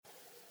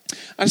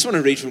I just want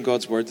to read from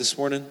God's Word this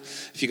morning.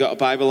 If you got a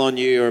Bible on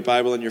you or a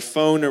Bible on your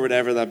phone or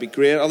whatever, that'd be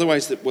great.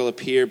 Otherwise, it will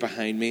appear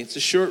behind me. It's a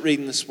short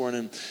reading this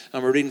morning,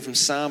 and we're reading from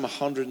Psalm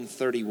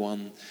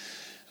 131.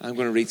 I'm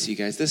going to read to you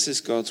guys. This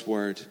is God's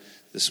Word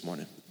this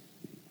morning.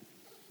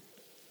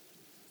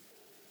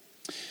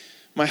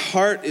 My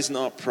heart is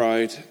not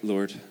proud,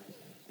 Lord.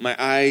 My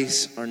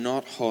eyes are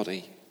not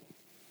haughty.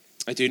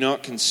 I do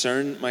not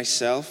concern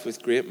myself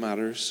with great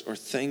matters or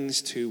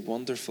things too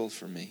wonderful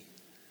for me.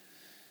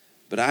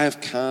 But I have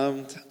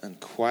calmed and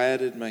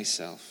quieted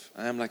myself.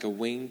 I am like a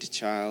weaned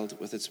child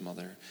with its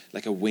mother.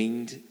 Like a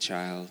weaned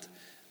child,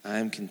 I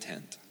am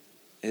content.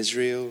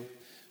 Israel,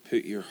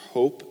 put your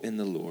hope in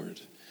the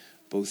Lord,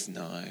 both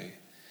now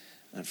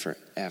and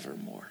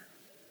forevermore.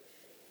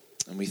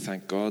 And we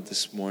thank God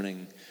this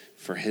morning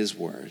for his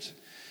word,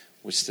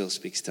 which still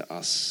speaks to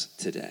us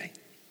today.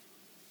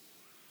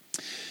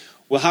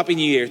 Well, Happy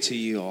New Year to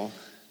you all.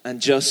 And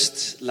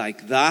just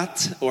like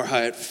that, or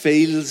how it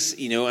feels,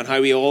 and how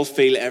we all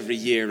feel every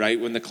year, right?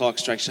 When the clock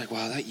strikes, like,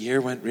 wow, that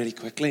year went really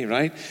quickly,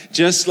 right?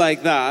 Just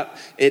like that,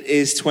 it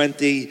is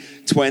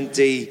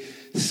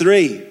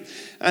 2023.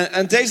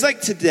 And days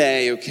like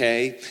today,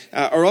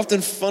 are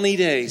often funny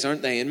days,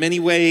 aren't they? In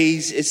many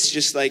ways, it's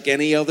just like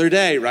any other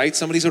day, right?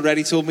 Somebody's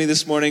already told me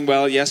this morning,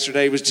 well,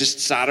 yesterday was just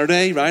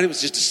Saturday, right? It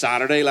was just a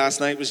Saturday. Last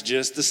night was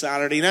just a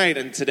Saturday night.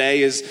 And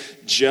today is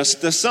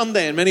just a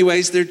Sunday. In many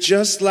ways, they're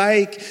just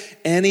like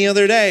any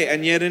other day.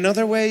 And yet in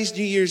other ways,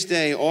 New Year's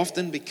Day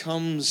often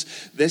becomes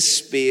this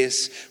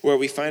space where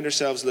we find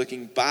ourselves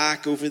looking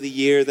back over the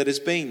year that has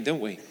been, don't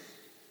we?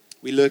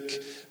 We look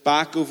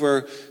back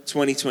over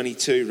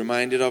 2022,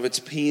 reminded of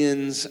its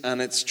pains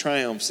and its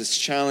triumphs, its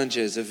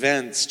challenges,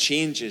 events,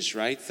 changes,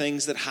 right?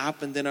 Things that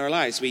happened in our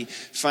lives. We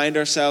find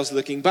ourselves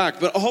looking back.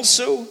 But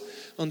also,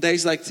 on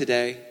days like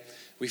today,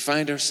 we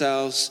find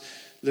ourselves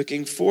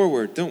looking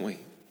forward, don't we?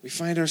 We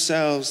find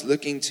ourselves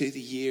looking to the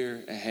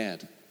year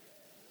ahead.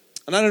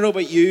 And I don't know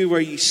about you, where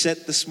you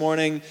sit this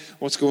morning,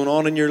 what's going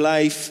on in your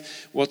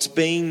life, what's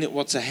been,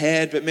 what's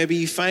ahead, but maybe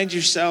you find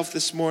yourself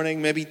this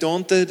morning maybe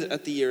daunted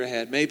at the year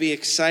ahead, maybe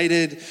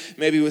excited,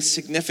 maybe with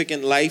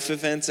significant life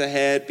events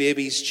ahead,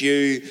 babies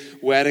due,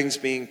 weddings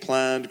being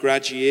planned,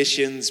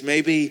 graduations,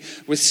 maybe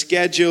with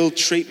scheduled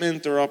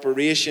treatment or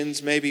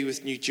operations, maybe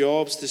with new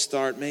jobs to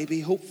start,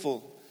 maybe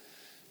hopeful,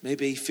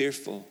 maybe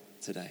fearful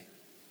today.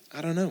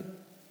 I don't know.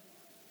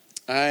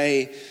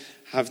 I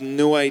have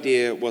no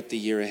idea what the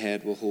year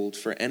ahead will hold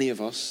for any of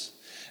us.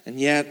 And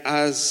yet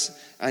I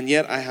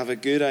have a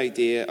good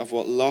idea of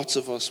what lots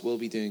of us will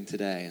be doing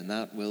today, and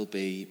that will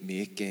be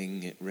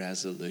making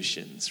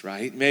resolutions,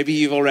 right? Maybe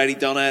you've already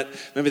done it.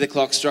 Maybe the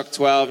clock struck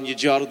 12 and you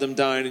jotted them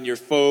down in your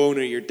phone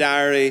or your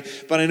diary.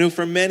 But I know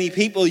for many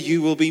people,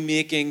 you will be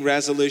making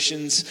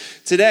resolutions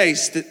today.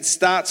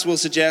 Stats will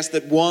suggest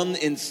that 1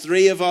 in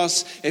 3 of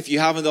us, if you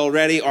haven't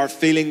already, are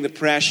feeling the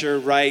pressure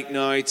right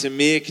now to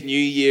make New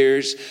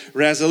Year's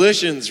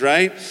resolutions,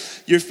 right?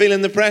 You're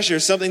feeling the pressure,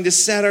 something to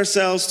set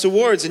ourselves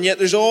towards. And yet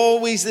there's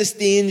always this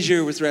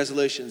danger with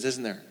resolutions,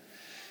 isn't there?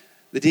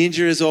 The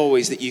danger is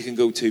always that you can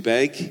go too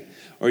big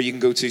or you can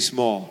go too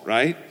small,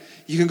 right?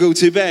 You can go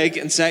too big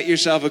and set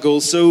yourself a goal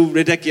so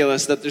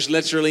ridiculous that there's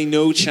literally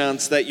no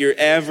chance that you're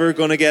ever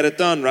going to get it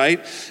done, right?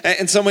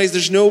 In some ways,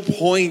 there's no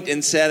point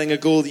in setting a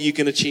goal that you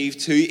can achieve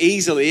too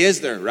easily,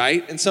 is there,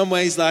 right? In some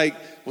ways, like,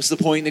 what's the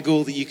point in a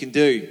goal that you can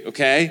do,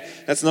 okay?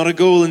 That's not a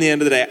goal in the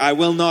end of the day. I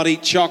will not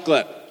eat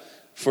chocolate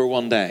for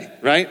one day,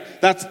 right?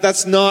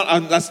 That's not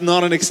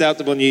an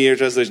acceptable New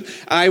Year's resolution.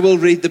 I will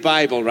read the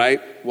Bible, right?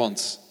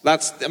 Once. You're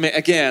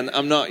not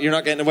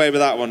getting away with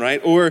that one, right?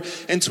 Or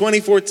in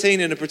 2014,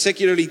 in a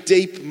particularly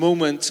deep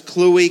moment,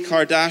 Khloe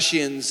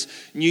Kardashian's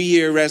New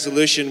Year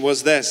resolution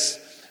was this: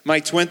 my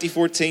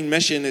 2014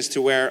 mission is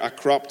to wear a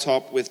crop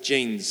top with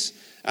jeans.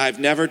 I've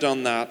never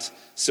done that,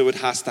 so it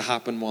has to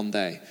happen one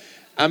day.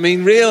 I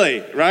mean,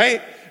 really,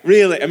 right?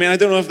 Really, I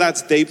don't know if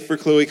that's deep for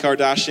Khloe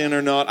Kardashian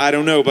or not. I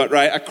don't know, but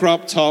right, a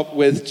crop top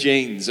with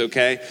jeans,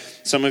 okay?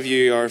 Some of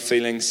you are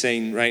feeling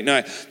seen right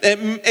now.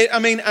 It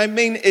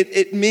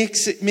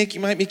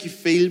might make you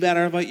feel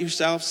better about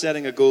yourself,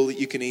 setting a goal that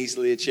you can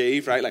easily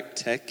achieve, right? Like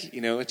tick,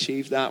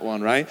 achieve that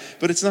one, right?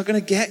 But it's not going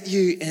to get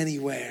you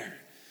anywhere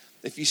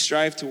if you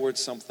strive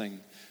towards something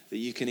that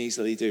you can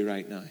easily do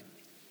right now.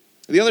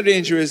 The other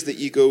danger is that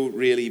you go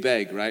really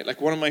big, right?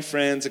 Like one of my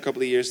friends a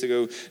couple of years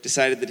ago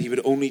decided that he would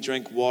only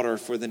drink water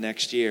for the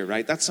next year,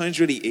 right? That sounds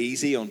really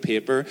easy on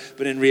paper,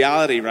 but in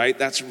reality, right,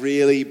 that's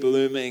really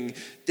blooming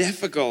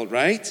difficult,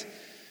 right?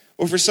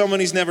 Or for someone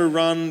who's never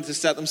run, to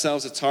set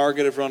themselves a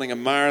target of running a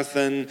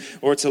marathon,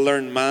 or to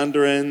learn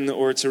Mandarin,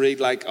 or to read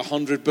like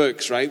 100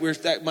 books, right?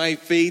 My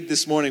feed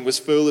this morning was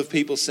full of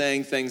people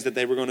saying things that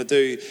they were going to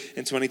do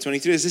in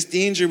 2023. There's this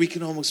danger we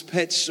can almost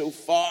pitch so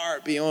far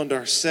beyond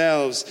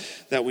ourselves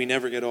that we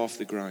never get off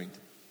the ground.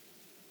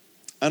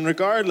 And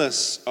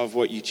regardless of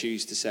what you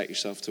choose to set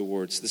yourself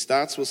towards, the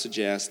stats will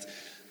suggest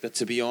that,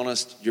 to be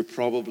honest, you're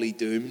probably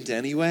doomed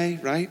anyway,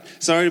 right?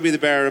 Sorry to be the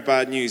bearer of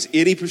bad news.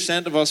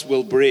 80% of us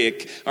will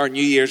break our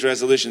New Year's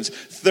resolutions.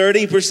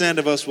 30%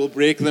 of us will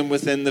break them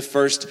within the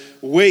first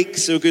week.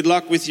 So good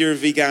luck with your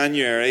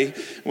veganuary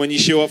when you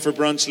show up for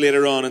brunch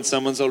later on and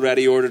someone's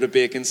already ordered a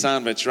bacon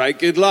sandwich, right?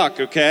 Good luck,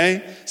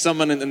 okay?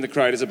 Someone in the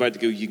crowd is about to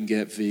go, you can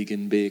get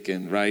vegan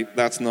bacon, right?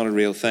 That's not a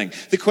real thing.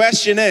 The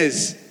question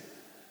is,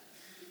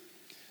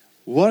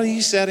 what are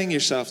you setting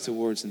yourself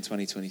towards in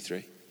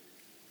 2023?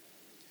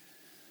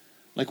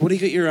 Like, what do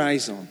you got your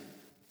eyes on?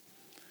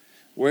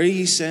 Where are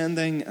you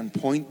sending and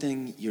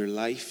pointing your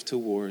life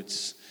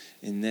towards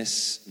in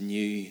this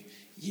new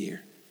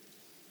year?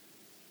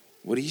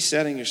 What are you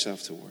setting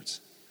yourself towards?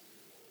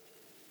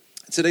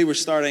 Today we're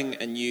starting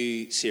a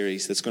new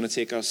series that's going to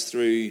take us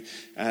through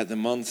the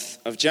month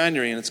of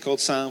January, and it's called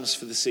Psalms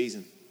for the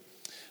Season.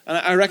 And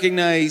I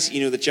recognize,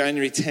 that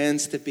January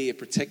tends to be a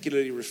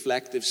particularly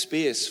reflective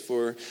space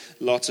for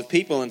lots of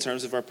people in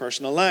terms of our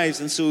personal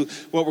lives. And so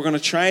what we're going to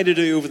try to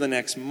do over the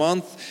next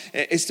month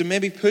is to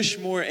maybe push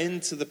more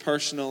into the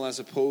personal as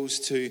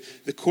opposed to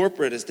the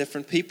corporate, as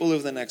different people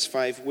over the next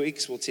 5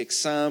 weeks will take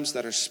psalms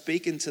that are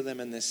speaking to them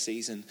in this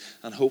season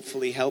and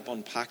hopefully help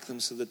unpack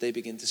them so that they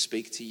begin to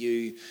speak to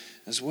you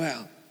as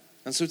well.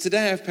 And so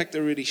today I've picked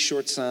a really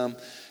short psalm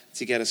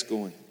to get us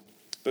going.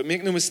 But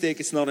make no mistake,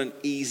 it's not an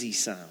easy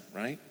psalm,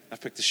 right?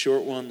 I've picked a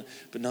short one,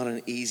 but not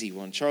an easy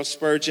one. Charles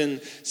Spurgeon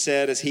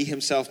said, as he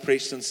himself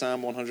preached in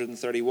Psalm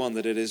 131,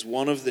 that it is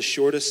one of the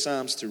shortest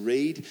psalms to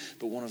read,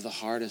 but one of the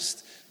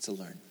hardest to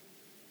learn.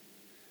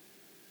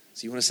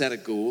 So you want to set a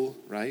goal,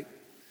 right?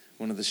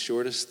 One of the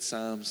shortest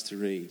psalms to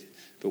read,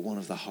 but one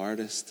of the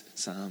hardest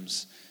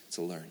psalms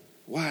to learn.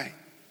 Why?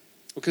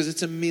 Because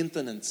it's a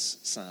maintenance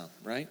psalm,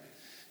 right?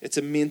 It's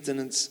a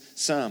maintenance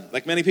psalm.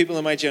 Like many people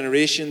in my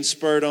generation,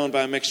 spurred on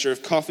by a mixture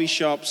of coffee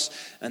shops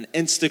and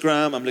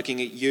Instagram. I'm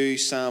looking at you,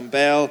 Sam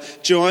Bell.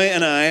 Joy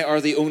and I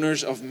are the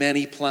owners of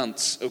many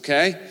plants,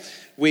 okay?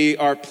 We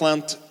are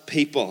plant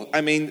people.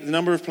 I mean, the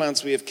number of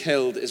plants we have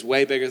killed is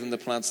way bigger than the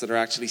plants that are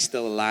actually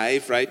still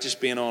alive, right?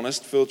 Just being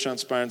honest, full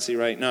transparency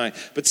right now.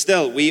 But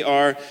still, we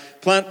are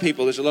plant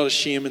people. There's a lot of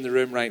shame in the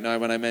room right now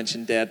when I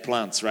mention dead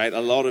plants, right? A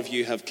lot of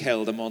you have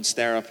killed a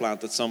Monstera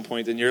plant at some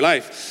point in your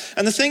life.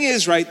 And the thing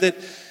is, right, that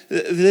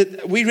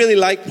we really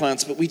like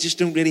plants, but we just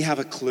don't really have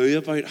a clue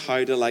about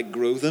how to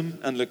grow them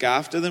and look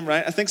after them,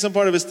 right? I think some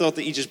part of us thought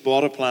that you just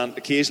bought a plant,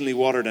 occasionally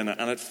watered in it,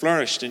 and it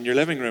flourished in your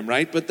living room,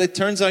 right? But it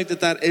turns out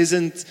that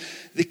isn't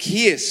the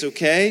case,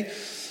 okay?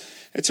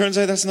 It turns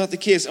out that's not the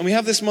case. And we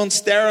have this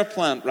Monstera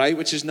plant, right,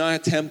 which is now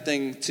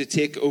attempting to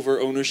take over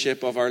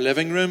ownership of our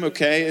living room,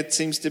 okay? It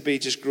seems to be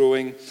just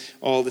growing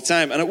all the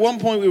time. And at one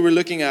point we were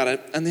looking at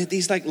it, and they had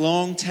these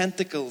long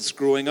tentacles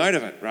growing out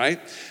of it, right?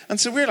 And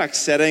so we're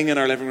sitting in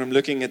our living room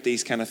looking at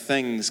these kind of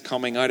things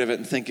coming out of it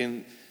and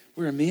thinking,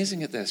 we're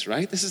amazing at this,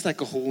 right? This is a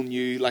whole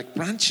new,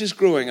 branches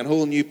growing, and a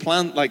whole new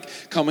plant,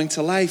 coming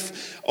to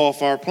life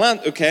off our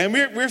plant, okay? And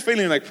we're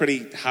feeling,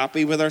 pretty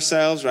happy with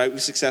ourselves, right?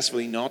 We've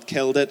successfully not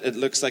killed it. It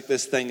looks like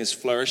this thing is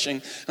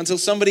flourishing. Until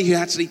somebody who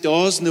actually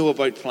does know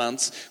about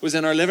plants was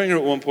in our living room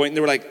at one point, and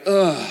they were like,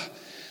 ugh,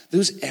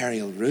 those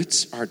aerial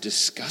roots are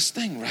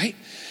disgusting, right?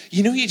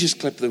 You just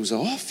clip those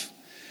off.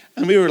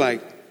 And we were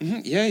like,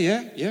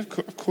 yeah,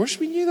 of course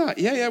we knew that.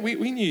 Yeah,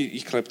 we knew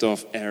you clipped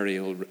off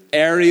aerial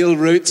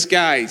roots,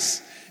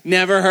 guys.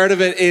 Never heard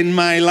of it in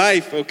my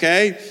life,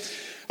 okay?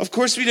 Of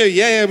course we do.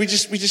 Yeah, we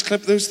just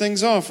clip those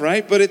things off,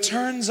 right? But it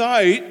turns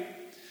out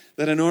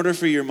that in order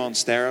for your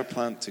Monstera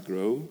plant to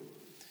grow,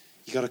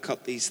 you got to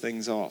cut these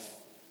things off.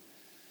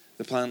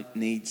 The plant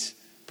needs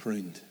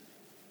pruned.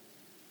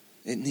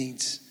 It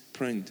needs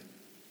pruned.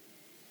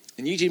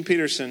 And Eugene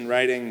Peterson,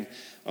 writing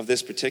of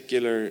this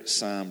particular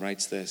psalm,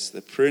 writes this: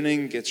 the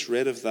pruning gets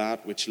rid of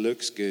that which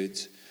looks good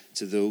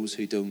to those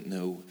who don't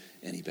know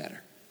any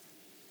better.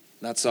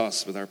 That's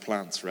us with our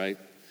plants, right?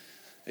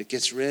 It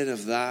gets rid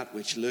of that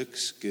which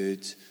looks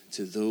good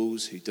to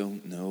those who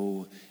don't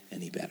know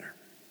any better.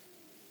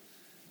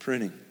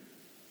 Pruning.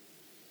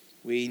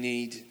 We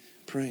need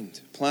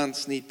pruned.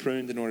 Plants need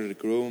pruned in order to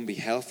grow and be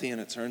healthy,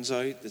 and it turns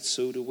out that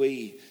so do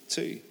we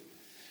too.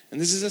 And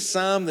this is a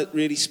psalm that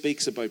really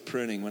speaks about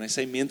pruning. When I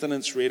say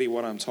maintenance, really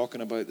what I'm talking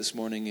about this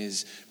morning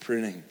is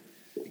pruning.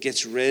 It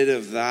gets rid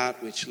of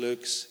that which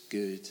looks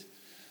good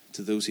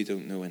to those who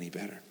don't know any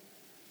better.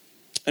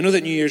 I know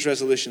that New Year's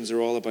resolutions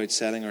are all about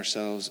setting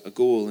ourselves a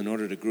goal in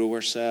order to grow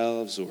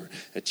ourselves or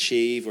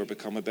achieve or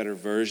become a better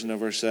version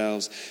of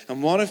ourselves.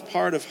 And what if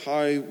part of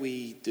how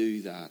we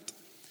do that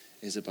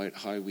is about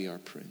how we are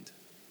pruned?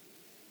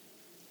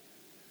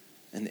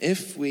 And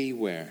if we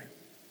were,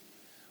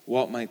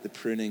 what might the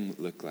pruning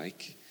look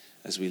like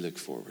as we look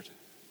forward?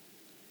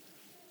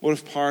 What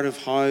if part of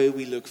how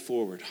we look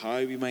forward,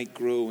 how we might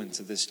grow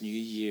into this new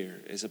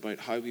year, is about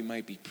how we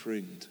might be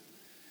pruned?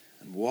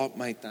 And what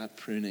might that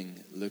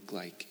pruning look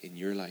like in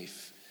your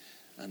life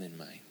and in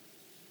mine?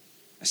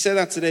 I say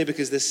that today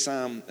because this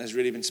psalm has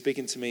really been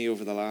speaking to me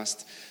over the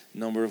last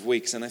number of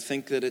weeks, and I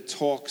think that it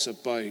talks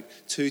about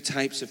two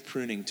types of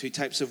pruning, two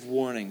types of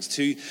warnings,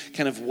 two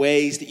kind of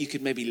ways that you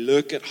could maybe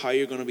look at how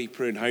you're going to be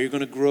pruned, how you're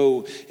going to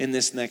grow in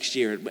this next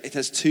year. It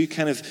has two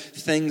kind of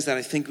things that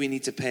I think we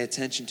need to pay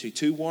attention to,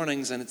 two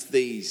warnings, and it's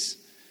these: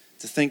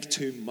 to think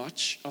too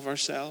much of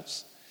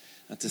ourselves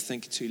and to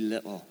think too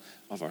little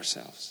of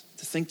ourselves.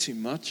 To think too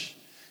much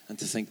and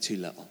to think too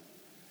little.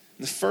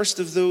 And the first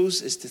of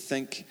those is to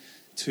think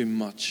too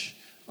much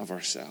of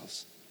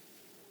ourselves.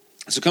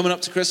 So coming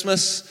up to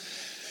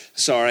Christmas,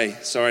 sorry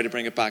to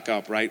bring it back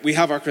up, right? We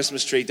have our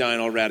Christmas tree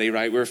down already,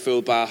 right? We're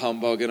full bah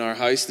humbug in our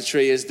house. The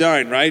tree is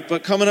down, right?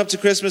 But coming up to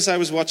Christmas, I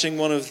was watching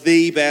one of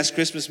the best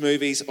Christmas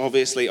movies,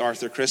 obviously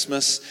Arthur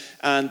Christmas.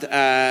 And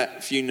a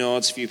few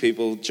nods, few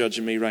people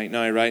judging me right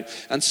now, right?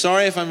 And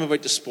sorry if I'm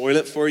about to spoil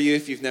it for you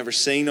if you've never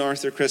seen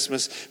Arthur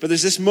Christmas. But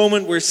there's this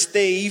moment where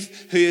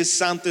Steve, who is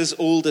Santa's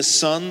oldest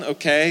son,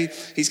 okay?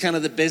 He's kind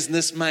of the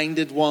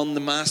business-minded one,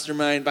 the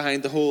mastermind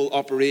behind the whole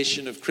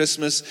operation of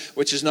Christmas,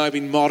 which has now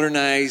been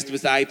modernized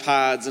with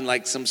iPads and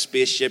like some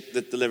spaceship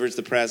that delivers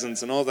the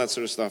presents and all that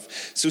sort of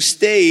stuff. So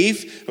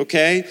Steve,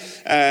 okay,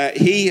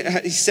 he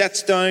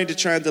sets down to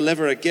try and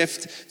deliver a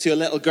gift to a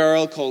little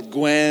girl called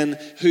Gwen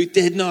who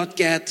did not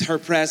get her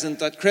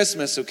present at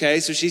Christmas, okay?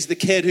 So she's the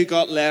kid who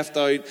got left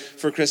out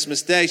for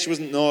Christmas Day. She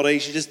wasn't naughty,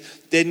 she just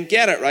didn't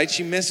get it, right?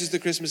 She misses the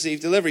Christmas Eve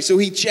delivery. So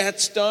he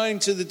jets down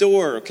to the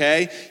door,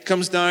 okay?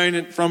 Comes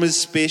down from his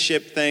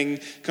spaceship thing,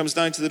 comes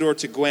down to the door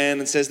to Gwen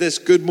and says this: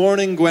 "Good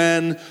morning,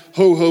 Gwen,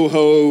 ho, ho,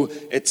 ho,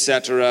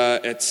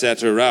 etc.,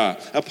 etc.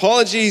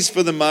 Apologies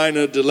for the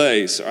minor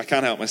delays." So I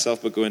can't help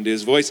myself but go into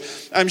his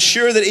voice. "I'm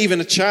sure that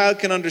even a child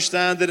can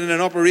understand that in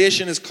an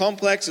operation as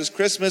complex as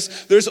Christmas,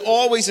 there's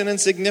always an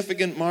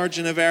insignificant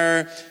margin of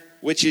error,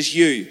 which is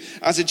you.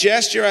 As a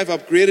gesture, I've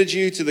upgraded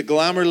you to the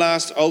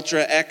Glamourlast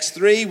Ultra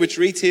X3, which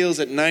retails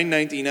at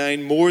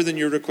 $9.99, more than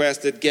your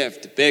requested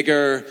gift.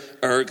 Bigger,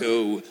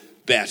 ergo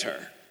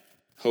better.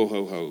 Ho,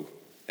 ho, ho,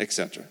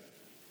 etc."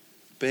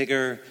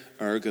 Bigger,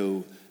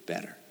 ergo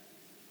better.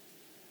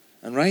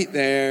 And right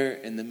there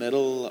in the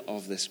middle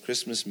of this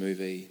Christmas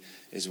movie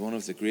is one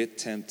of the great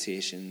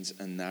temptations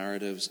and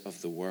narratives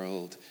of the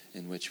world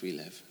in which we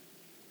live.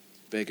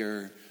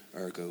 Bigger,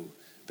 ergo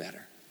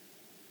better.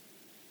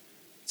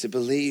 To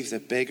believe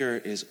that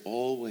bigger is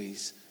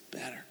always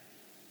better.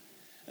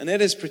 And it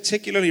is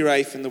particularly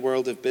rife in the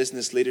world of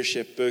business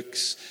leadership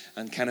books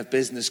and kind of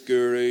business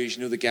gurus.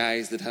 You know, the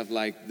guys that have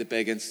like the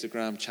big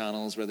Instagram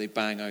channels where they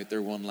bang out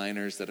their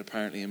one-liners that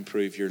apparently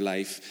improve your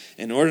life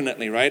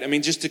inordinately, right? I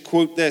mean, just to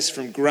quote this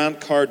from Grant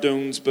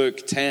Cardone's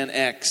book,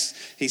 10X.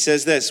 He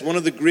says this: "One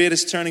of the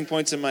greatest turning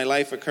points in my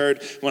life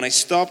occurred when I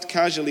stopped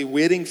casually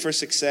waiting for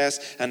success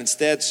and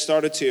instead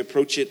started to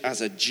approach it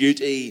as a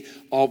duty,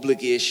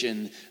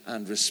 obligation,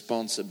 and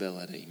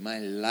responsibility. My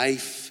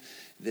life,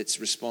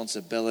 its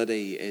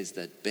responsibility is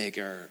that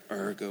bigger,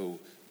 ergo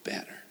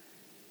better.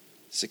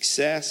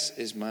 Success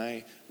is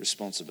my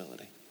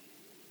responsibility."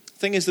 The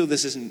thing is, though,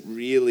 this isn't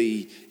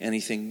really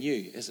anything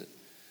new, is it?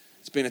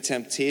 It's been a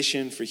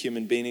temptation for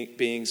human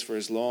beings for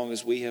as long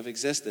as we have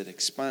existed.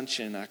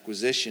 Expansion,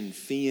 acquisition,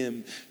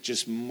 fame,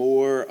 just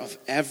more of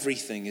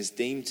everything is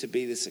deemed to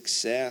be the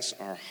success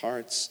our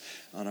hearts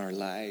and our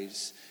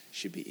lives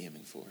should be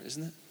aiming for,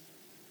 isn't it?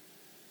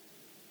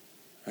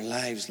 Our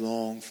lives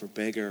long for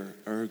bigger,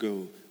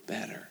 ergo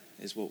better,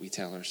 is what we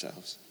tell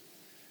ourselves.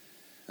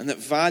 And that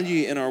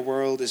value in our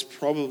world is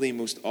probably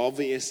most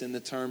obvious in the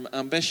term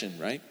ambition,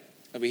 right?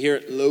 And we hear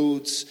it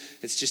loads.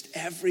 It's just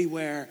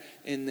everywhere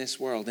in this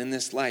world, in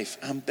this life.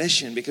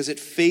 Ambition, because it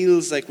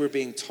feels like we're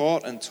being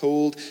taught and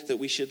told that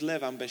we should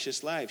live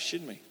ambitious lives,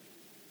 shouldn't we?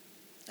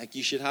 Like,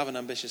 you should have an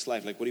ambitious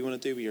life. Like, what do you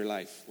want to do with your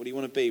life? What do you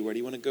want to be? Where do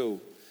you want to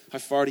go? How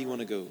far do you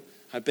want to go?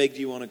 How big do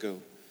you want to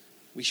go?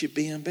 We should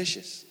be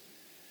ambitious.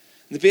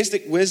 The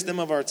basic wisdom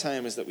of our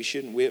time is that we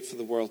shouldn't wait for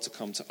the world to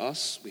come to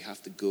us. We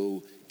have to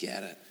go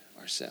get it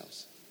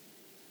ourselves.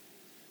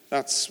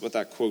 That's what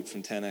that quote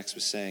from 10X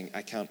was saying.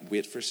 I can't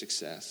wait for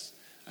success.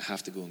 I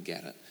have to go and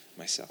get it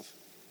myself.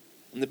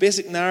 And the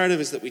basic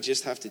narrative is that we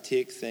just have to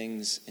take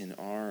things in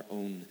our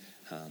own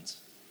hands.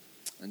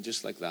 And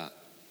just like that,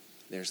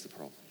 there's the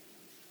problem.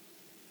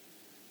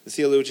 The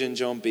theologian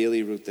John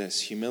Bailey wrote this: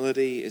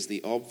 "Humility is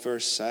the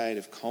obverse side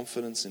of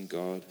confidence in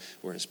God,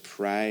 whereas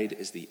pride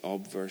is the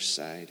obverse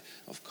side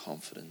of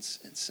confidence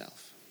in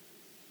self."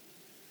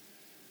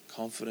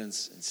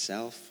 Confidence in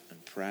self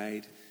and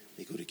pride,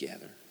 they go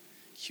together.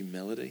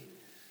 Humility,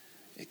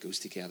 it goes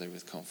together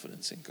with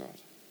confidence in God.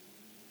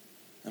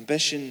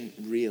 Ambition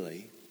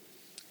really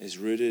is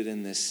rooted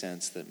in this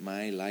sense that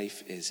my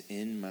life is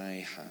in my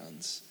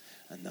hands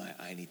and now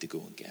I need to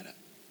go and get it.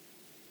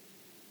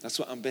 That's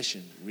what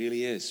ambition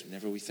really is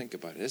whenever we think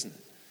about it, isn't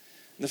it?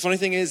 And the funny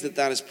thing is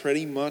that is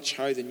pretty much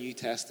how the New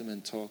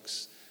Testament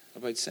talks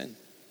about sin.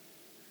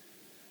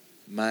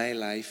 My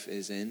life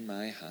is in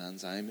my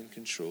hands. I'm in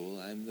control.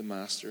 I'm the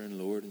master and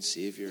Lord and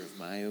Savior of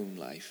my own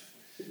life.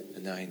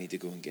 And now I need to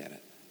go and get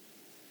it.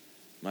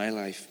 My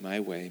life, my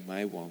way,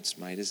 my wants,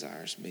 my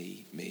desires,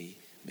 me, me,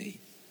 me.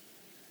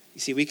 You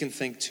see, we can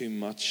think too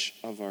much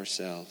of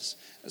ourselves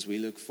as we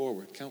look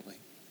forward, can't we?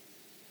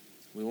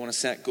 We want to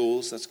set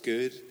goals, that's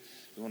good.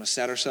 We want to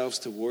set ourselves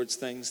towards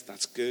things,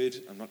 that's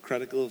good. I'm not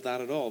critical of that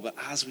at all. But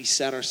as we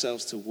set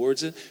ourselves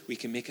towards it, we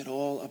can make it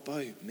all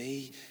about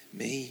me,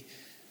 me,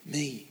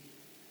 me.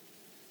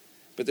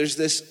 But there's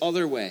this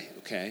other way,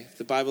 okay?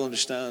 The Bible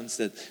understands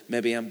that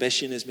maybe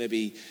ambition is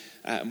maybe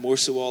more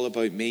so all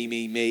about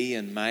me,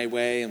 and my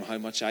way, and how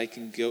much I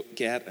can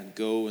get and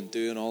go and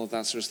do and all of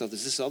that sort of stuff.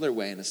 There's this other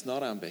way, and it's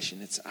not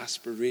ambition, it's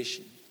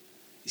aspiration.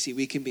 You see,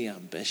 we can be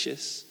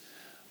ambitious,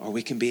 or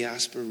we can be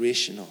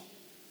aspirational.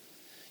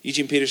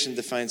 Eugene Peterson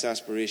defines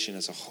aspiration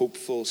as a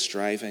hopeful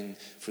striving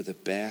for the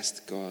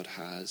best God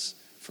has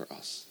for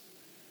us.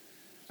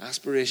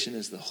 Aspiration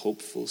is the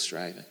hopeful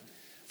striving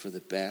for the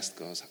best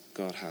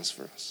God has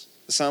for us.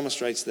 The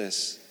psalmist writes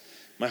this: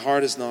 "My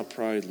heart is not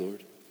proud,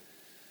 Lord,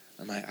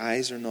 and my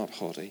eyes are not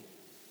haughty.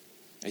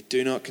 I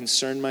do not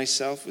concern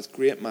myself with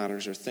great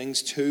matters or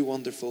things too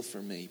wonderful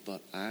for me,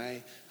 but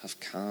I have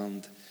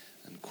calmed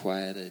and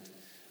quieted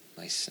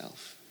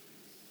myself."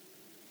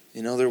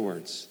 In other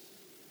words,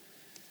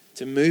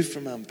 to move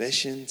from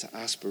ambition to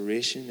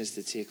aspiration is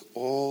to take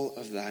all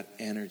of that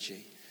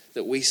energy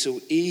that we so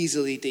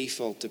easily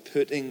default to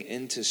putting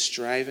into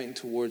striving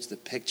towards the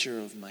picture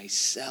of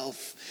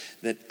myself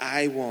that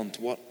I want,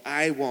 what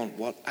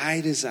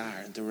I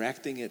desire, and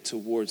directing it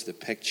towards the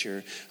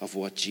picture of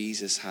what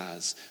Jesus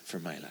has for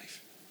my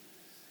life.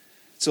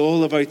 It's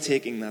all about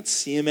taking that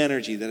same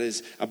energy that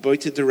is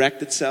about to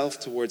direct itself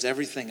towards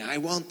everything I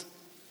want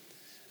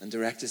and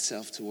direct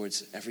itself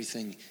towards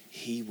everything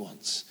He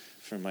wants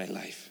for my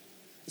life.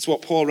 It's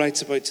what Paul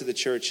writes about to the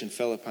church in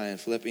Philippi in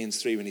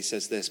Philippians 3 when he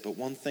says this: "But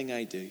one thing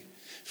I do,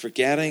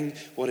 forgetting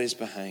what is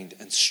behind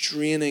and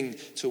straining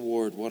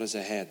toward what is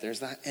ahead." There's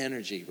that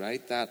energy,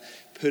 right? That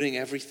putting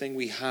everything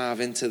we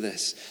have into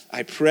this.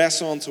 "I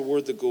press on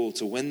toward the goal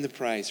to win the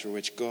prize for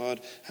which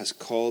God has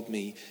called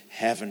me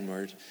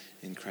heavenward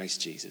in Christ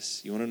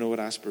Jesus." You want to know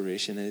what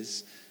aspiration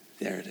is?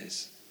 There it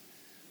is.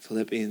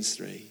 Philippians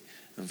 3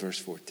 and verse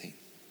 14.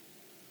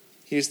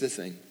 Here's the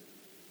thing.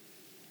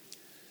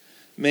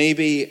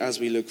 Maybe as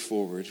we look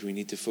forward, we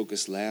need to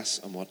focus less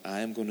on what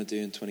I'm going to do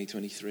in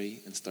 2023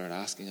 and start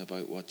asking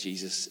about what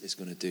Jesus is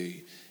going to do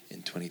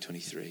in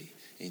 2023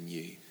 in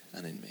you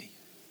and in me.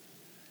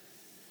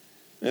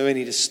 Maybe I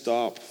need to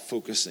stop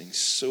focusing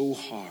so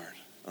hard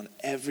on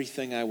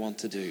everything I want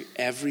to do,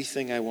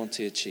 everything I want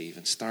to achieve,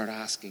 and start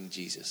asking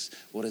Jesus,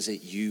 what is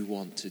it you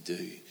want to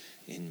do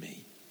in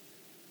me?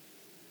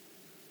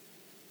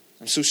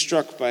 I'm so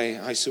struck by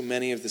how so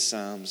many of the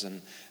Psalms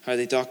and how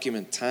they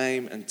document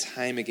time and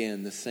time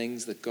again the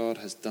things that God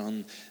has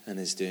done and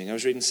is doing. I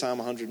was reading Psalm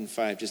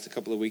 105 just a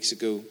couple of weeks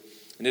ago,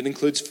 and it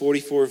includes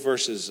 44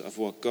 verses of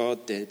what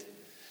God did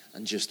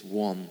and just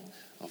one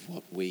of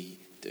what we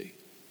do.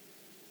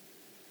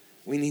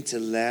 We need to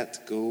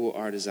let go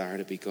our desire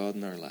to be God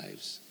in our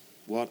lives.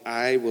 What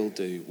I will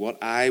do,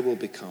 what I will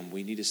become,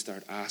 we need to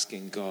start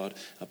asking God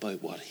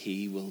about what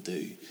He will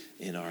do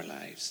in our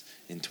lives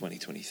in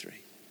 2023.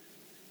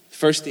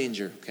 First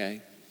danger,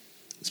 okay,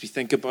 as we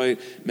think about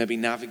maybe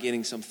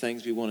navigating some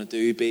things we want to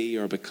do, be,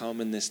 or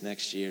become in this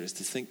next year, is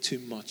to think too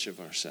much of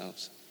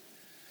ourselves.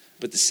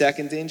 But the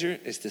second danger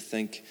is to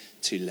think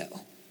too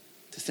little.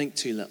 To think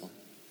too little.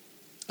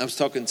 I was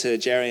talking to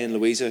Jerry and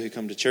Louisa, who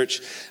come to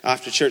church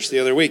after church the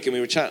other week, and we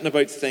were chatting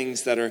about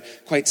things that are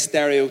quite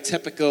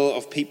stereotypical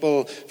of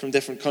people from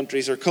different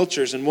countries or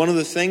cultures. And one of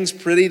the things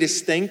pretty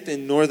distinct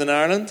in Northern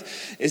Ireland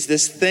is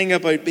this thing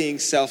about being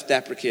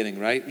self-deprecating,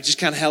 right? We just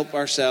can't help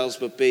ourselves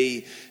but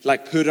be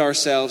like put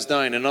ourselves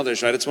down in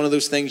others, right? It's one of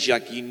those things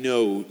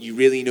you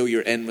really know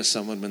you're in with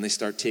someone when they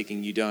start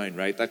taking you down,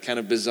 right? That kind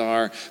of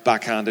bizarre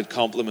backhanded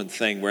compliment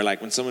thing where like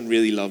when someone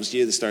really loves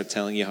you, they start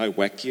telling you how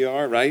weak you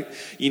are, right?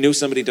 You know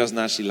somebody doesn't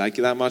actually like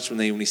you that much when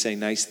they only say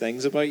nice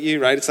things about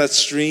you, right? It's that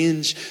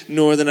strange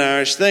Northern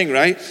Irish thing,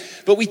 right?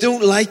 But we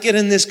don't like it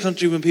in this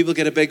country when people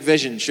get a big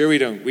vision. Sure we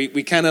don't.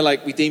 We kind of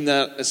like, we deem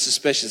that as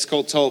suspicious. It's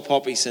called tall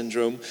poppy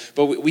syndrome,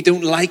 but we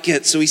don't like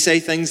it. So we say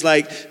things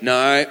like,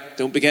 "No,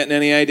 don't be getting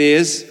any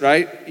ideas,"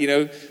 right? You know,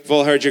 we've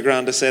all heard your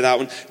granda say that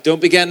one.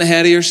 "Don't be getting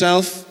ahead of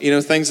yourself," you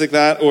know, things like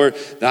that. Or,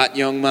 "That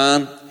young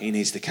man, he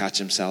needs to catch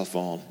himself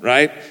on,"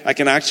 right? I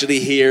can actually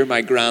hear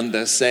my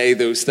granda say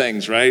those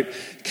things, right?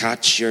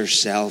 "Catch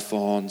yourself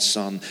on,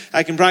 son."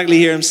 I can practically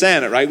hear him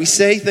saying it, right? We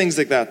say things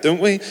like that,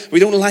 don't we? We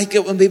don't like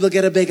it when people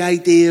get a big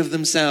idea of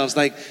themselves.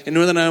 Like in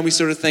Northern Ireland, we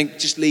sort of think,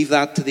 just leave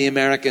that to the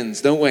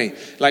Americans, don't we?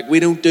 Like we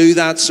don't do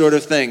that sort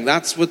of thing.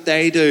 That's what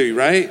they do,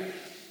 right?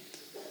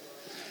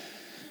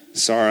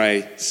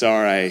 Sorry.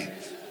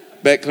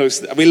 Bit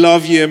close. We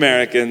love you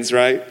Americans,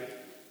 right?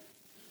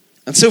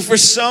 And so for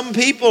some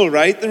people,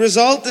 right, the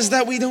result is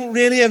that we don't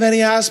really have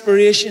any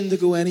aspiration to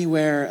go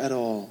anywhere at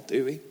all,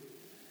 do we?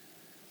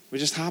 We're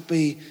just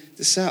happy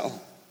to settle.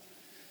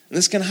 And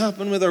this can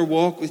happen with our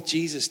walk with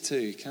Jesus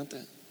too, can't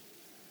it?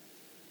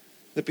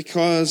 That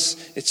because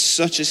it's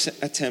such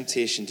a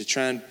temptation to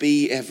try and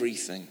be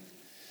everything,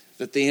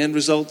 That the end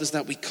result is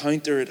that we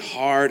counter it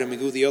hard and we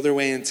go the other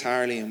way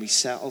entirely and we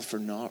settle for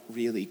not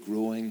really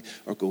growing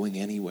or going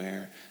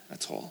anywhere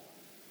at all.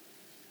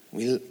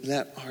 We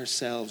let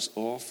ourselves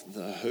off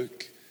the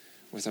hook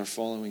with our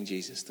following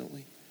Jesus, don't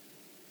we?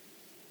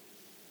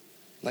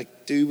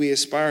 Like, do we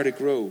aspire to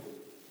grow?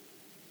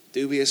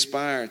 Do we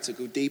aspire to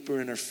go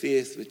deeper in our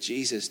faith with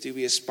Jesus? Do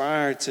we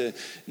aspire to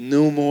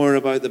know more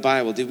about the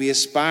Bible? Do we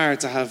aspire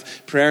to have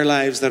prayer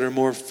lives that are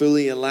more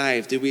fully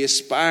alive? Do we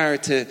aspire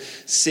to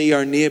see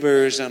our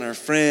neighbors and our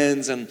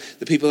friends and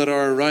the people that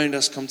are around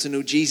us come to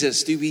know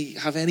Jesus? Do we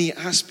have any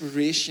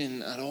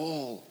aspiration at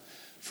all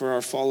for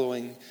our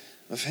following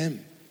of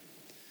him?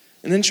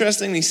 And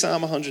interestingly,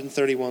 Psalm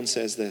 131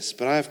 says this,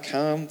 "But I have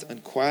calmed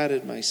and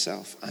quieted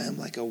myself. I am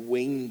like a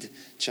weaned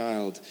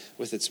child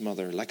with its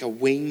mother." Like a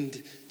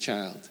weaned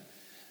child,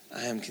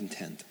 I am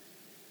content.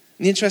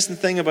 And the interesting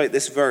thing about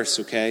this verse,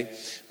 okay,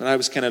 when I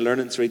was kind of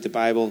learning to read the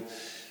Bible,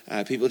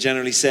 people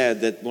generally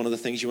said that one of the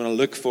things you want to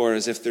look for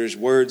is if there's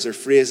words or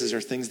phrases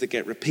or things that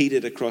get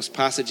repeated across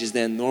passages,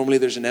 then normally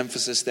there's an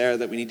emphasis there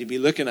that we need to be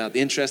looking at. The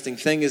interesting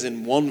thing is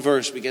in one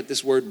verse we get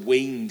this word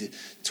weaned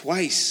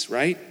twice,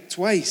 right?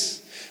 Twice.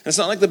 And it's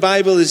not like the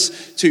Bible is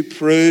too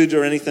prude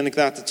or anything like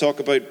that to talk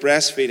about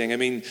breastfeeding. I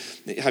mean,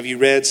 have you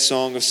read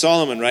Song of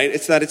Solomon, right?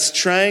 It's that it's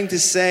trying to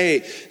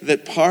say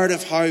that part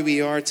of how we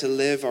are to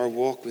live our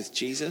walk with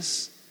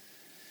Jesus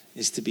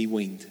is to be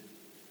weaned.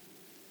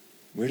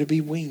 We're to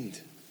be weaned.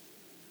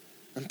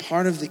 And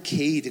part of the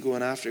key to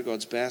going after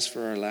God's best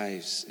for our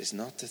lives is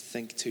not to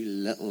think too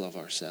little of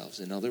ourselves.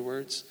 In other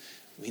words,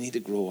 we need to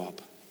grow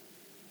up.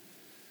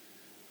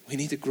 We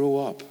need to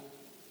grow up.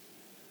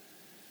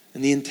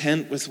 And the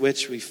intent with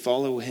which we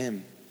follow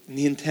him, and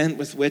the intent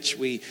with which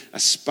we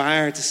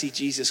aspire to see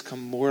Jesus come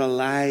more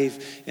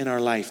alive in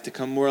our life, to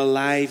come more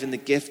alive in the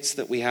gifts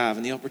that we have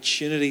and the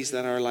opportunities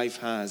that our life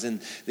has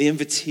and the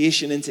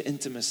invitation into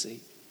intimacy.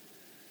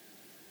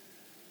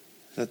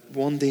 That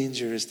one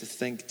danger is to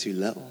think too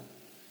little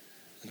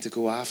and to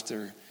go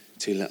after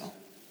too little.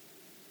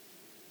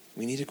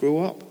 We need to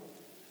grow up.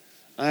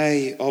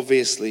 I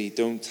obviously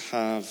don't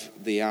have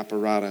the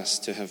apparatus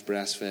to have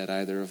breastfed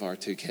either of our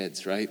two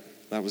kids, right?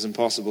 That was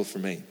impossible for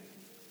me.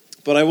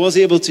 But I was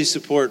able to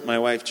support my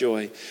wife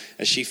Joy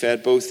as she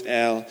fed both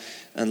Elle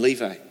and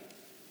Levi.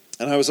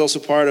 And I was also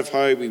part of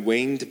how we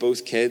weaned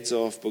both kids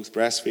off both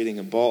breastfeeding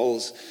and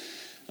bottles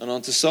and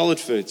onto solid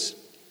foods.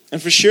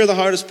 And for sure the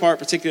hardest part,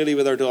 particularly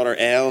with our daughter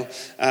Elle,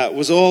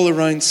 was all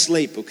around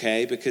sleep,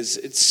 okay? Because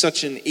it's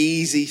such an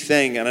easy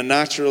thing and a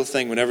natural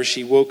thing whenever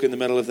she woke in the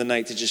middle of the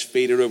night to just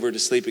feed her over to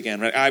sleep again,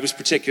 right? I was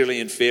particularly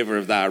in favor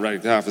of that,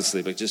 right? Half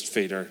asleep, like just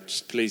feed her,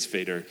 just please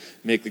feed her,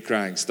 make the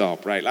crying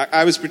stop, right?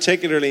 I was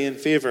particularly in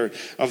favor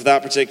of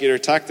that particular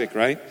tactic,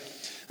 right?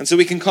 And so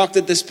we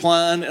concocted this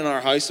plan in our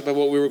house about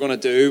what we were going to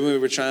do. We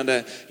were trying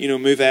to,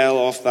 move Elle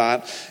off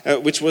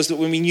that, which was that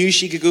when we knew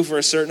she could go for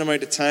a certain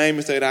amount of time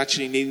without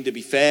actually needing to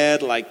be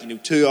fed, like,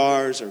 2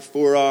 hours or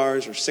 4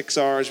 hours or 6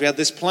 hours, we had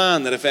this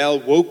plan that if Elle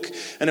woke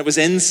and it was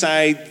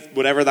inside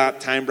whatever that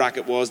time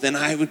bracket was, then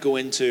I would go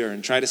into her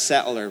and try to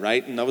settle her,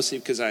 right? And obviously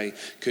because I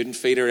couldn't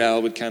feed her,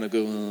 Elle would kind of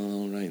go,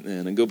 oh, right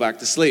then, and go back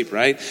to sleep,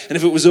 right? And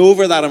if it was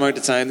over that amount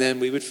of time, then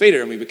we would feed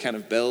her and we would kind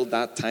of build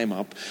that time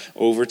up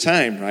over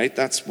time, right?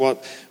 That's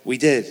what we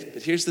did.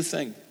 But here's the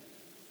thing.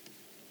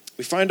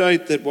 We found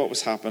out that what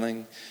was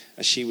happening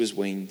as she was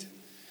weaned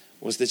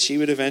was that she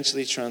would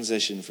eventually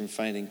transition from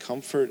finding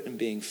comfort in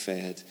being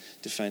fed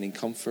to finding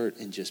comfort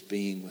in just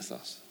being with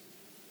us.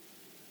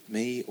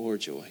 Me or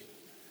Joy.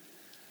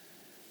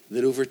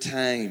 That over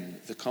time,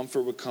 the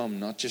comfort would come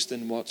not just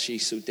in what she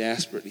so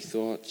desperately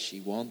thought she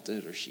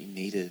wanted or she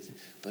needed,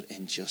 but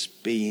in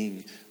just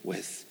being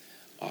with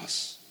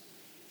us.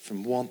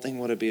 From wanting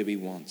what a baby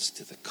wants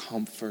to the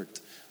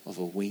comfort of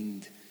a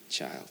weaned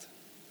child.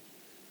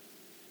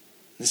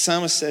 The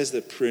psalmist says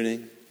that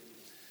pruning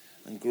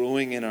and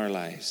growing in our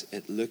lives,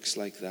 it looks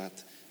like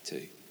that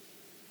too.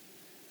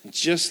 And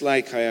just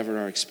like, however,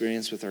 our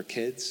experience with our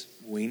kids,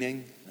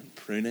 weaning and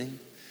pruning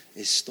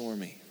is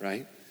stormy,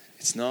 right?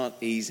 It's not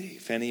easy.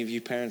 If any of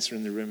you parents are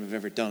in the room have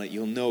ever done it,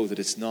 you'll know that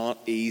it's not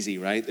easy,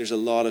 right? There's a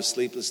lot of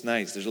sleepless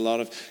nights. There's a lot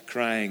of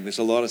crying. There's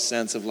a lot of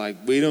sense of like,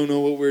 we don't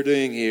know what we're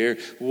doing here.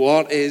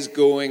 What is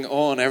going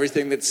on?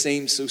 Everything that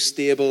seems so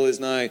stable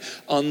is now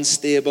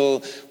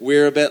unstable.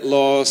 We're a bit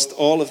lost.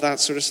 All of that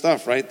sort of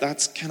stuff, right?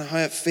 That's kind of how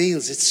it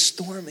feels. It's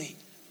stormy.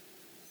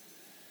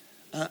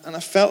 And I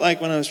felt like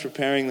when I was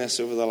preparing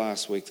this over the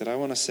last week that I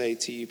want to say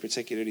to you,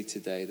 particularly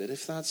today, that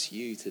if that's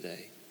you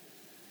today,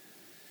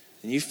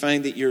 and you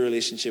find that your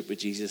relationship with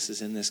Jesus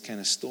is in this kind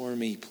of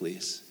stormy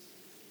place,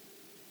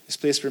 this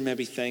place where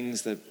maybe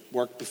things that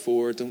worked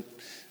before don't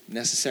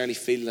necessarily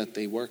feel that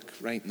they work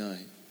right now.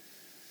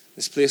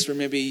 This place where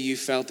maybe you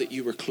felt that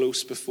you were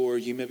close before,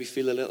 you maybe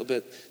feel a little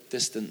bit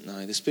distant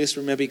now. This place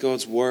where maybe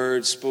God's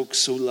word spoke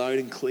so loud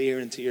and clear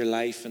into your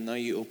life and now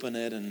you open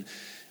it and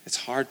it's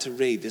hard to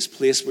read. This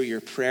place where your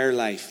prayer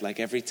life,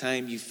 like every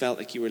time you felt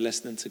like you were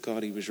listening to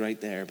God, he was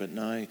right there. But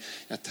now,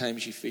 at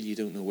times you feel you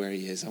don't know where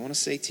he is. I want to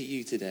say to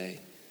you today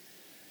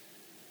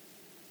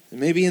And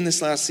maybe in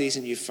this last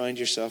season you found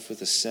yourself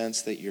with a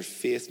sense that your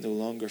faith no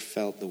longer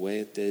felt the way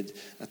it did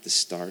at the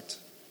start.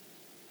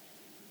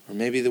 Or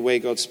maybe the way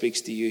God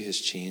speaks to you has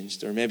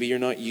changed. Or maybe you're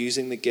not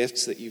using the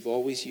gifts that you've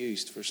always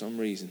used for some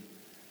reason.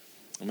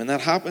 And when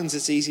that happens,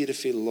 it's easy to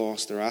feel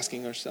lost or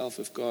asking ourselves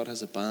if God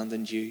has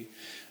abandoned you,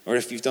 or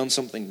if you've done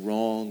something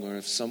wrong, or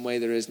if some way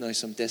there is now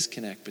some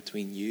disconnect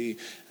between you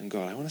and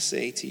God. I want to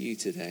say to you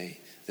today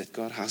that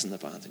God hasn't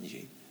abandoned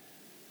you.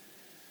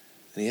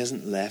 That he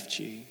hasn't left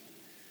you.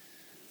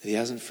 That he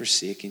hasn't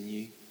forsaken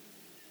you.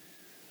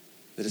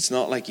 That it's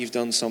not like you've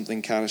done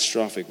something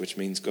catastrophic, which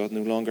means God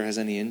no longer has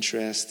any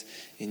interest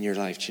in your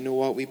life. Do you know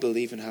what? We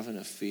believe in having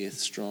a faith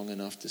strong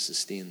enough to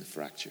sustain the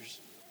fractures.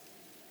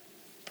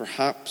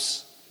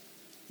 Perhaps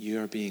you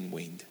are being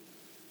weaned.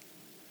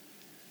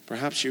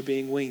 Perhaps you're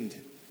being weaned.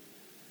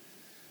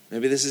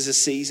 Maybe this is a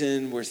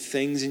season where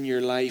things in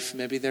your life,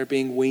 maybe they're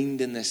being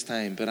weaned in this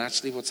time. But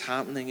actually what's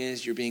happening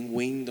is you're being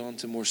weaned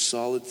onto more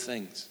solid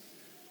things.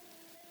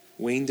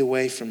 Weaned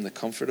away from the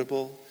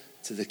comfortable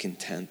to the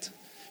content.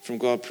 From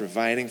God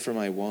providing for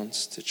my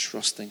wants to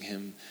trusting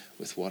him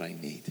with what I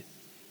need.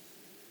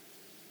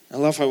 I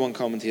love how one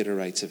commentator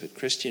writes of it.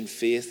 Christian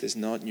faith is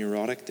not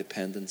neurotic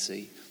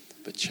dependency,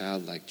 but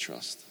childlike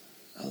trust.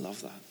 I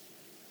love that.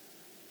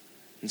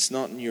 It's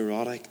not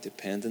neurotic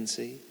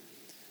dependency,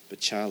 but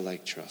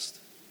childlike trust.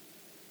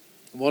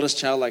 What does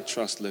childlike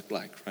trust look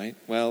like, right?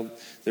 Well,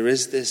 there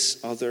is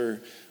this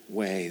other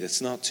way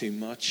that's not too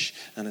much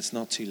and it's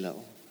not too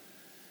little.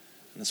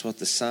 And that's what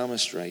the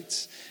psalmist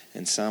writes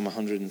in Psalm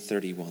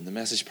 131. The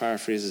Message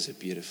paraphrases it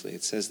beautifully.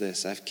 It says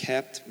this: I've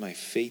kept my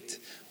feet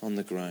on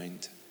the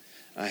ground.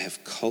 I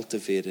have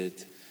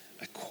cultivated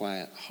a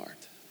quiet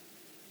heart.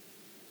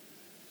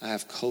 I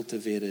have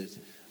cultivated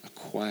a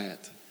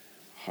quiet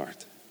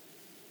heart.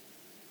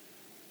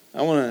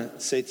 I want to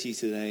say to you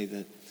today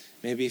that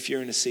maybe if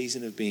you're in a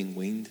season of being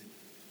weaned,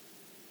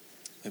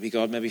 maybe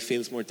God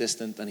feels more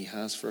distant than he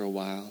has for a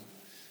while.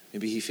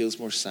 Maybe he feels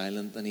more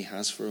silent than he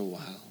has for a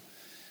while.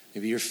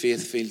 Maybe your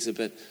faith feels a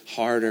bit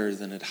harder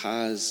than it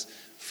has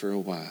for a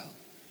while.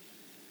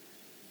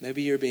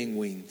 Maybe you're being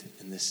weaned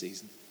in this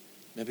season.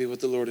 Maybe what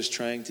the Lord is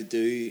trying to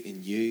do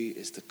in you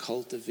is to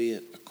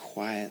cultivate a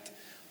quiet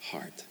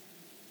heart.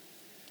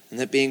 And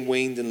that being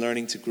weaned and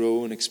learning to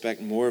grow and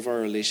expect more of our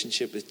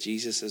relationship with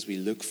Jesus as we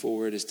look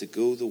forward is to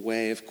go the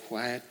way of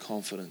quiet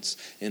confidence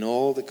in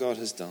all that God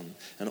has done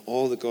and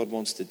all that God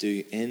wants to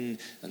do in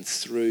and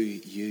through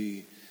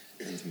you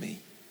and me.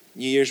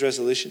 New Year's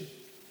resolution.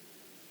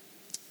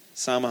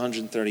 Psalm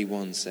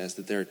 131 says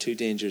that there are two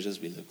dangers as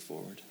we look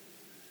forward.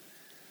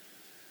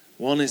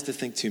 One is to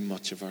think too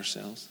much of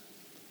ourselves.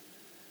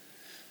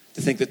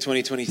 To think that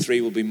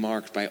 2023 will be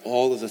marked by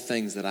all of the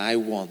things that I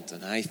want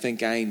and I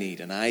think I need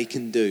and I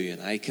can do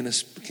and I can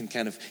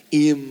kind of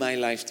aim my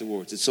life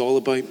towards. It's all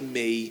about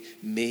me,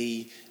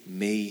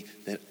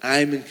 that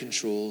I'm in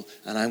control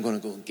and I'm going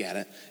to go and get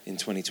it in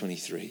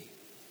 2023.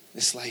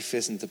 This life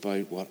isn't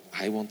about what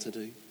I want to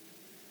do.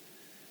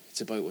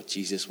 It's about what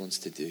Jesus wants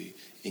to do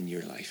in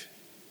your life.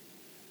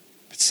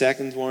 But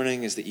second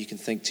warning is that you can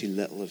think too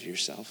little of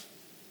yourself.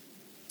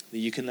 That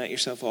you can let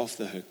yourself off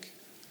the hook.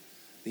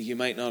 That you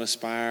might not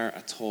aspire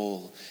at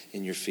all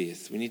in your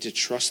faith. We need to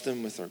trust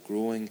him with our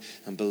growing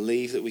and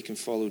believe that we can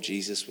follow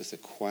Jesus with a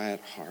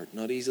quiet heart,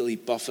 not easily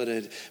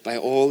buffeted by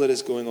all that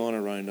is going on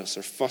around us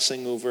or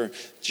fussing over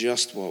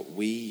just what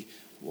we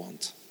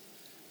want,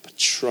 but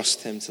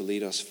trust him to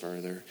lead us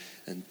further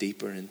and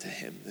deeper into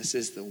him. This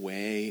is the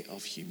way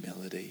of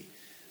humility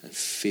and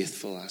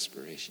faithful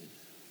aspiration.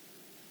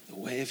 The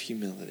way of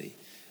humility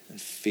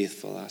and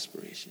faithful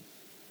aspiration.